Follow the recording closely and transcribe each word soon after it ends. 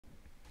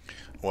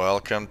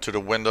Welcome to the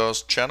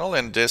Windows channel,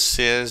 and this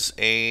is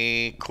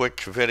a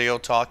quick video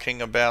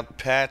talking about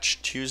Patch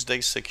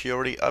Tuesday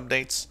security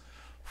updates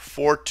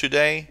for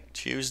today,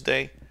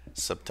 Tuesday,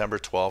 September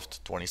 12th,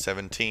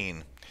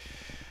 2017.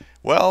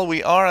 Well,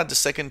 we are at the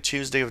second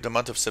Tuesday of the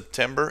month of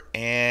September,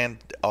 and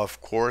of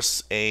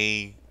course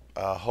a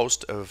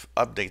host of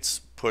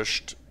updates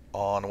pushed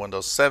on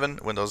Windows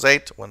 7, Windows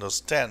 8, Windows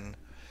 10,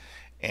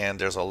 and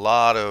there's a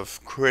lot of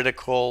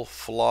critical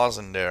flaws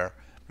in there.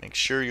 Make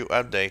sure you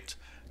update.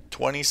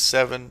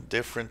 27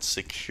 different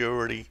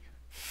security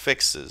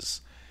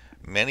fixes,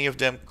 many of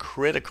them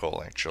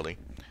critical actually,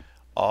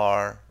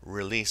 are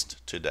released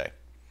today.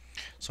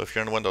 So if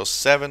you're in Windows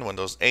 7,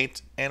 Windows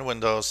 8, and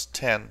Windows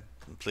 10,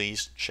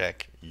 please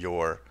check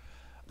your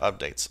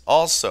updates.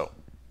 Also,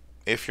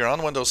 if you're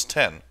on Windows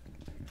 10,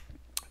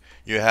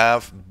 you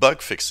have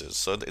bug fixes.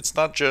 So it's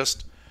not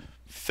just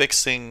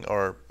fixing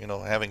or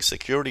having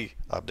security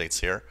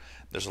updates here.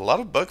 There's a lot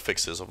of bug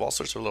fixes of all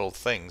sorts of little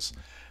things.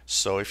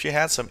 So if you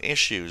had some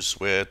issues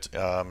with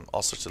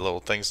all sorts of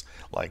little things,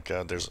 like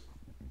there's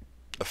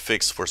a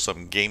fix for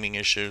some gaming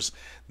issues,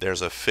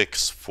 there's a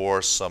fix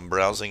for some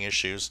browsing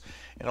issues,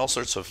 and all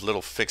sorts of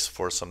little fix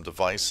for some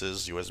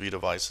devices, USB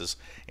devices,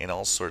 and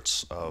all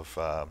sorts of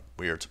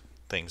weird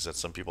things that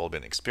some people have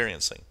been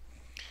experiencing.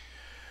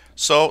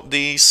 So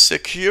the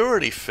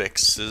security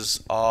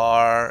fixes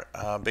are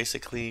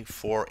basically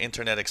for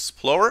Internet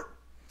Explorer,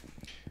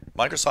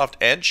 Microsoft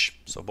Edge,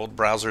 so both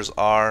browsers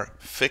are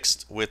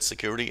fixed with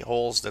security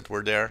holes that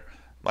were there.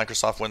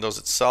 Microsoft Windows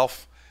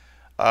itself.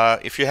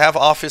 If you have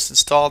Office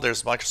installed,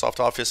 there's Microsoft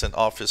Office and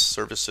Office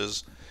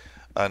services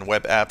and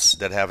web apps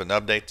that have an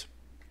update.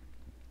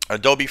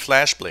 Adobe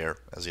Flash Player,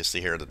 as you see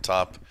here at the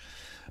top,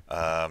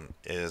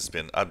 has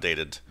been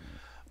updated.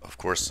 Of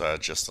course,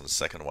 just on the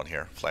second one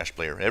here, Flash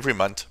Player. Every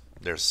month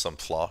there's some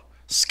flaw.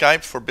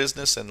 Skype for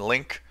Business and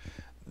Link.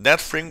 Net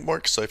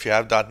Framework, so if you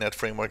have .NET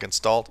Framework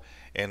installed,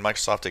 and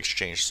Microsoft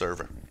Exchange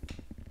Server.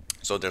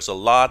 So there's a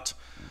lot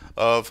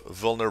of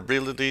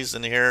vulnerabilities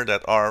in here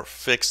that are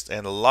fixed,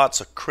 and lots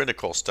of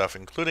critical stuff,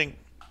 including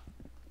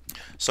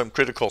some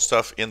critical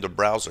stuff in the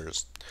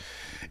browsers.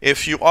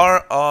 If you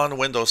are on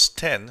Windows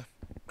 10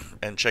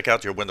 and check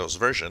out your Windows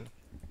version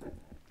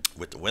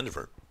with the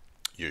WinVer,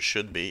 you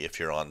should be, if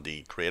you're on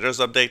the Creators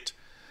Update,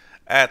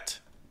 at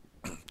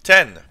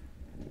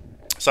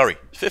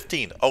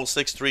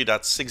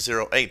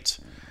 15.063.608.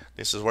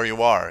 This is where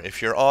you are.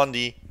 If you're on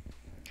the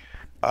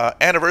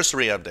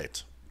anniversary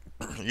update,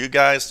 you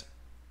guys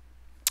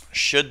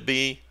should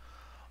be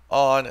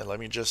on, and let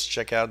me just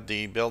check out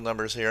the build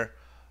numbers here.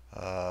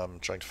 I'm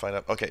trying to find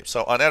out. Okay,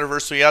 so on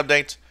anniversary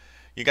update,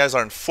 you guys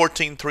are in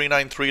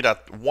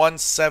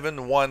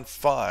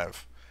 14.393.1715,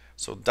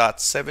 so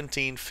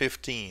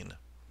 .1715.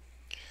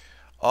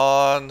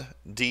 On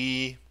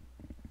the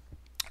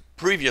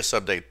previous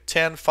update,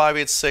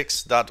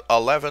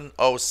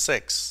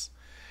 10.586.1106,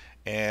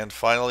 and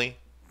finally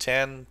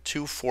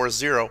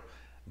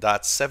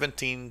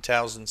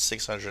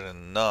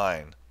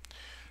 10.240.17,609.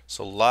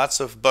 So lots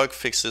of bug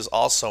fixes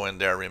also in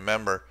there.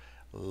 Remember,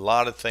 a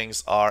lot of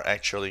things are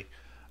actually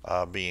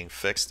being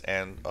fixed,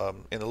 and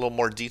in a little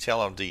more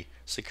detail on the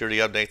security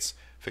updates,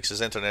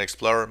 fixes Internet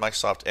Explorer,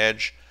 Microsoft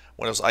Edge,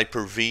 Windows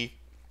Hyper-V,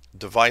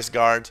 Device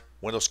Guard,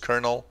 Windows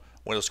Kernel,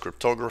 Windows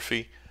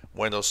Cryptography,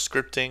 Windows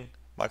Scripting,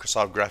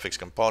 Microsoft Graphics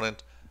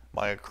Component,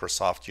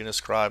 Microsoft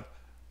Uniscribe,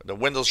 the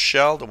Windows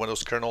Shell, the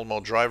Windows Kernel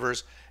Mode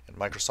drivers, and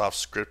Microsoft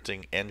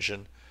Scripting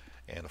Engine,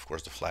 and of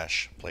course the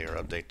Flash Player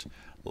update.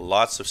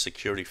 Lots of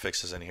security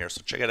fixes in here,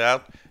 so check it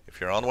out. If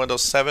you're on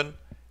Windows 7,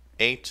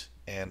 8,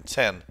 and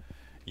 10,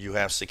 you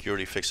have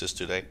security fixes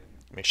today.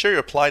 Make sure you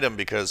apply them,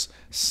 because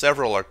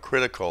several are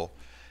critical,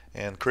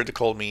 and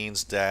critical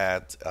means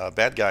that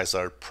bad guys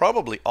are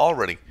probably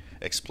already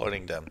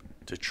exploiting them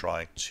to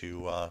try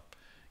to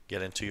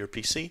get into your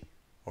PC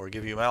or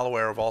give you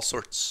malware of all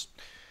sorts.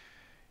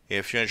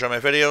 If you enjoy my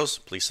videos,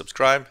 please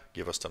subscribe,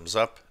 give us thumbs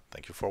up.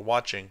 Thank you for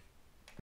watching.